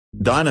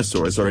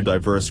Dinosaurs are a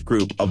diverse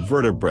group of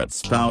vertebrates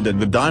found in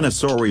the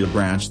Dinosauria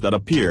branch that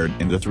appeared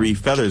in the three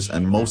feathers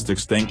and most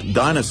extinct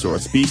dinosaur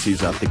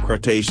species at the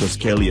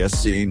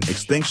Cretaceous-Caleocene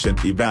extinction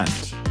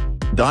event.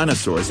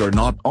 Dinosaurs are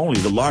not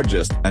only the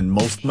largest and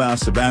most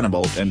massive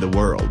animal in the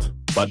world,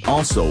 but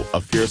also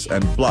a fierce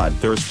and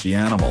bloodthirsty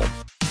animal.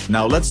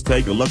 Now let's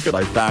take a look at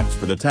iFact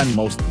for the 10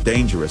 most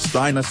dangerous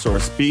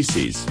dinosaur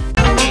species.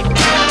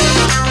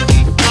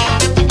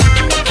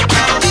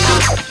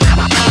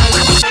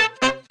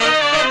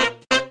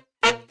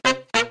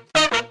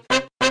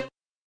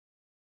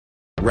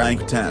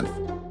 Rank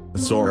 10th.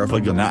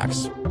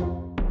 Saurophaganax.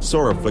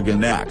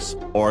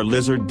 Saurophaganax, or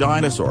lizard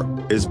dinosaur,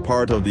 is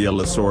part of the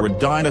Allosaurus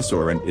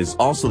dinosaur and is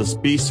also the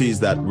species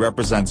that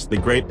represents the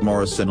great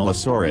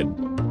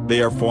Morrison-Allosaurid.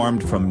 They are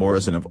formed from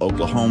Morrison of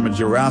Oklahoma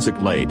Jurassic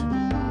Late.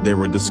 They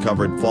were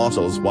discovered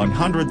fossils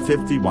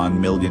 151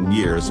 million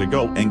years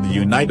ago in the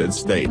United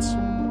States.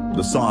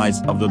 The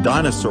size of the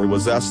dinosaur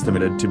was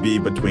estimated to be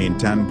between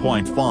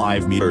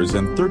 10.5 meters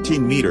and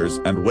 13 meters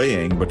and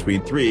weighing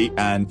between 3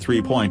 and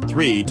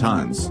 3.3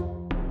 tons.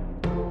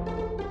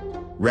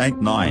 Rank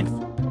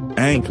 9th.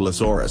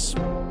 Ankylosaurus.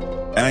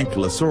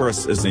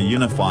 Ankylosaurus is a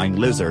unifying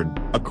lizard.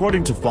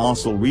 According to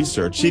fossil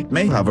research, it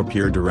may have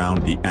appeared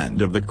around the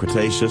end of the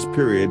Cretaceous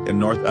period in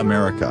North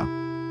America.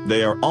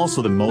 They are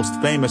also the most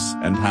famous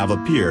and have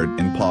appeared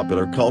in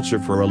popular culture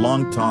for a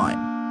long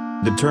time.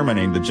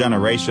 Determining the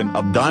generation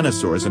of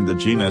dinosaurs in the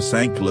genus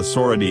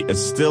Ankylosauridae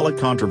is still a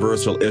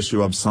controversial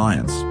issue of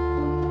science.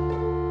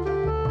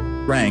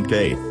 Rank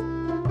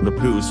 8th.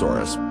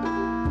 Dromaeosaurus.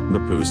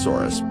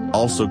 Dromaeosaurus,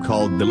 also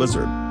called the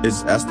lizard,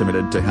 is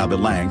estimated to have a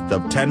length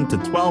of 10 to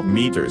 12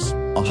 meters,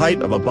 a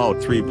height of about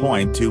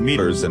 3.2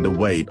 meters and a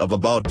weight of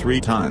about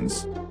 3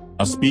 tons.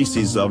 A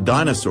species of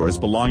dinosaurs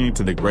belonging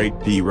to the great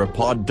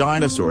theropod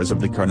dinosaurs of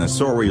the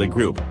Carcharodontosaurus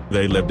group.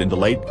 They lived in the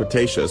late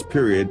Cretaceous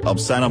period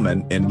of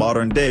settlement in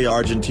modern-day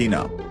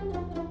Argentina.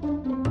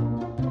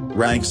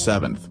 Rank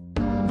 7th.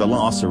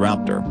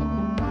 Velociraptor.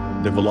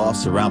 The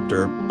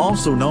Velociraptor,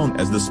 also known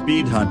as the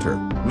speed hunter,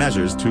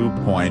 measures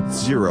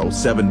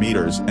 2.07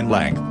 meters in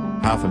length,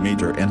 half a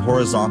meter in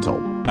horizontal,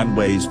 and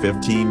weighs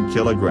 15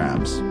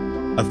 kilograms.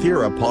 A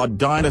theropod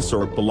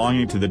dinosaur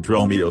belonging to the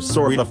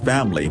Dromaeosaurus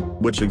family,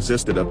 which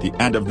existed at the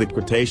end of the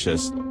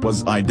Cretaceous,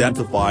 was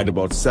identified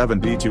about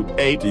 70 to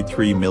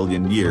 83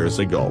 million years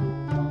ago.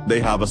 They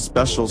have a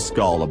special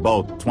skull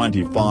about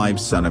 25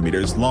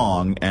 centimeters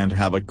long and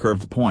have a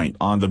curved point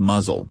on the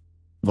muzzle.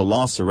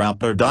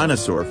 Velociraptor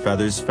dinosaur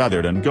feathers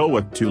feathered and go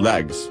with 2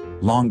 legs,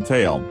 long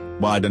tail,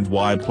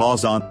 wide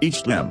claws on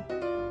each limb.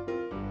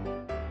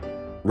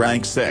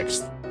 Rank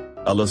 6th.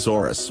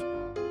 Allosaurus.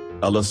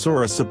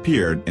 Allosaurus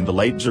appeared in the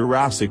late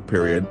Jurassic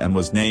period and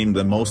was named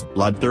the most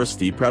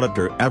bloodthirsty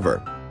predator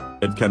ever.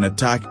 It can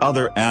attack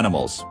other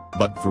animals,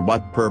 but for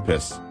what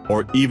purpose,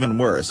 or even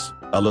worse,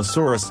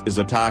 Allosaurus is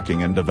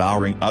attacking and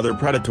devouring other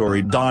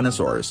predatory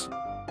dinosaurs.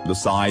 The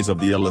size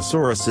of the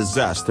Allosaurus is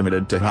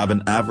estimated to have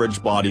an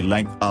average body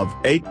length of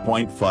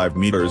 8.5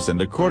 meters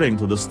and according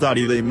to the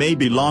study they may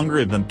be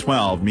longer than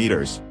 12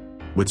 meters.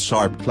 With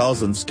sharp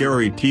claws and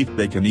scary teeth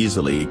they can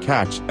easily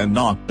catch and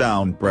knock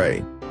down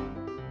prey.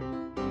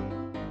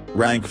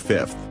 Rank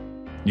 5th.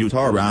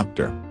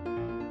 Utahraptor.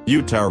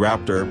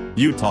 Utahraptor,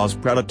 Utah's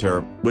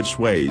predator, which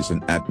weighs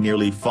in at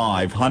nearly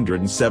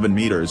 507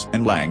 meters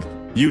in length.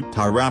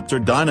 Utahraptor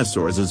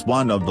dinosaurs is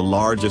one of the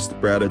largest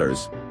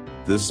predators.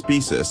 This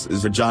species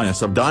is a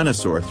genus of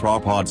dinosaur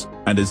theropods,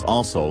 and is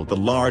also the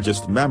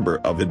largest member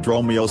of the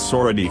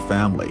Dromaeosauridae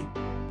family.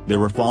 There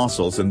were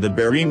fossils in the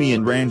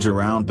Barremian range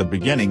around the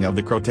beginning of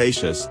the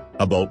Cretaceous,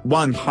 about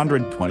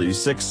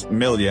 126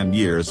 million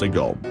years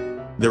ago.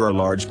 There are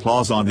large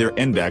claws on their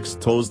index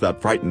toes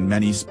that frighten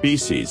many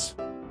species.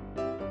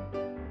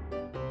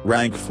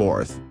 Rank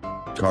 4th.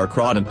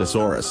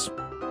 Carcharodontosaurus.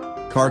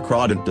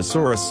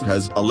 Carcharodontosaurus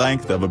has a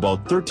length of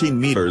about 13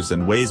 meters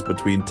and weighs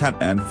between 10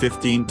 and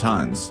 15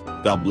 tons,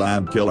 dubbed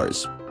lab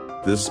killers.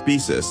 This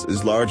species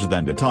is larger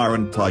than the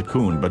tyrant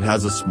tycoon but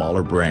has a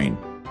smaller brain.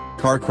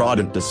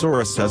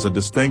 Carcharodontosaurus has a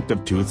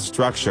distinctive tooth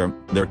structure.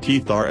 Their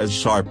teeth are as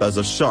sharp as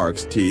a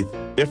shark's teeth.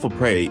 If a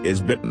prey is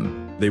bitten,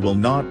 they will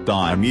not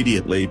die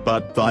immediately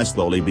but die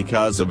slowly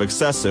because of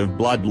excessive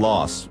blood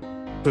loss.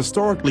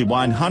 Historically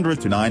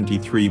 100 to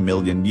 93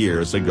 million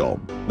years ago,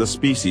 the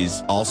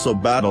species also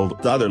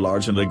battled other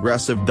large and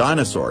aggressive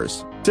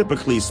dinosaurs,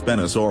 typically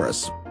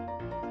Spinosaurus.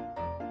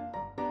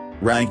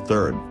 Rank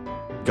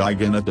 3rd.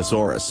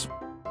 Giganotosaurus.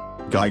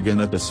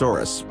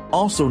 Giganotosaurus,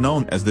 also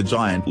known as the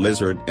giant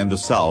lizard in the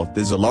south,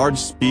 is a large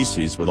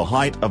species with a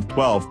height of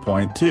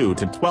 12.2 to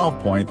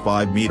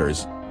 12.5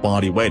 meters.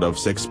 Body weight of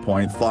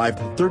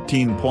 6.5 to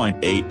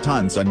 13.8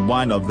 tons and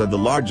one of the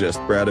largest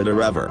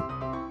predator ever.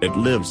 It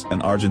lives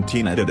in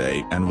Argentina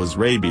today and was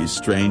rabies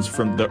strains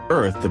from the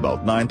Earth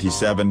about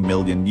 97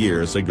 million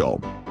years ago.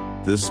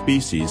 This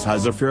species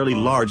has a fairly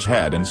large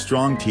head and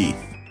strong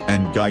teeth,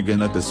 and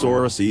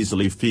Giganotosaurus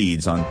easily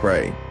feeds on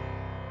prey.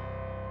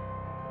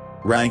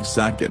 Rank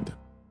 2nd.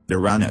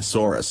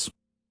 Tyrannosaurus.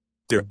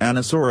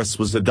 Tyrannosaurus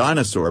was a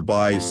dinosaur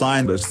by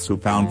scientists who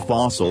found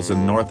fossils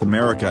in North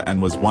America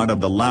and was one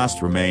of the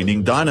last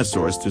remaining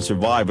dinosaurs to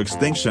survive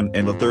extinction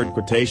in the Third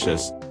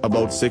Cretaceous,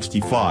 about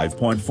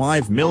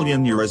 65.5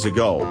 million years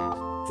ago.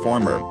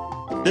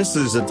 This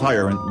is a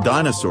tyrant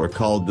dinosaur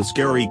called the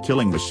scary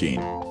killing machine.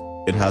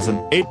 It has an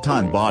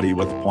 8-ton body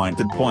with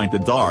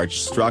pointed arch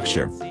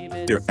structure.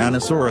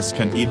 Tyrannosaurus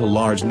can eat a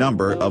large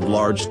number of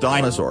large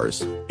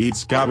dinosaurs, eat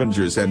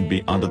scavengers and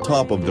be on the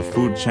top of the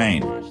food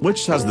chain,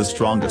 which has the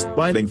strongest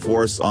biting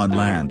force on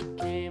land.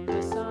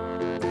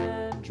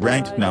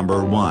 Ranked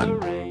number 1.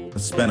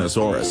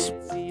 Spinosaurus.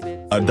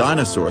 A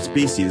dinosaur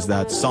species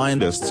that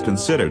scientists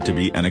consider to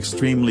be an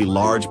extremely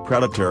large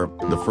predator,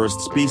 the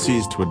first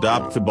species to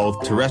adapt to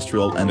both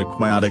terrestrial and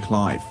aquatic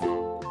life.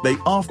 They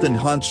often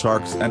hunt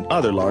sharks and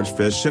other large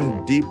fish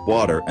in deep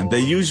water, and they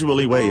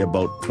usually weigh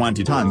about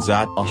 20 tons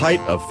at a height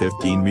of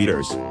 15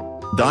 meters.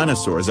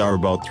 Dinosaurs are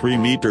about 3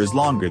 meters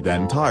longer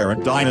than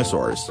tyrant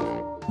dinosaurs.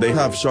 They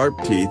have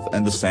sharp teeth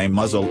and the same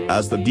muzzle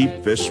as the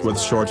deep fish,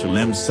 with shorter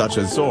limbs such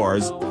as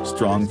oars,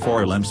 strong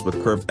forelimbs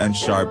with curved and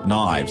sharp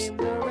knives.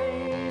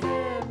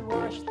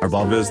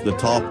 Above is the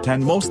top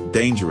 10 most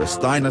dangerous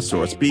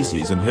dinosaur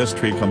species in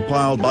history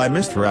compiled by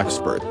Mr.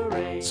 Expert.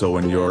 So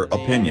in your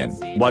opinion,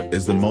 what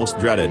is the most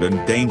dreaded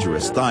and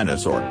dangerous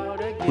dinosaur?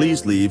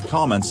 Please leave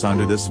comments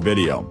under this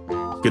video.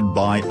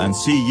 Goodbye and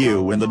see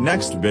you in the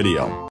next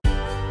video.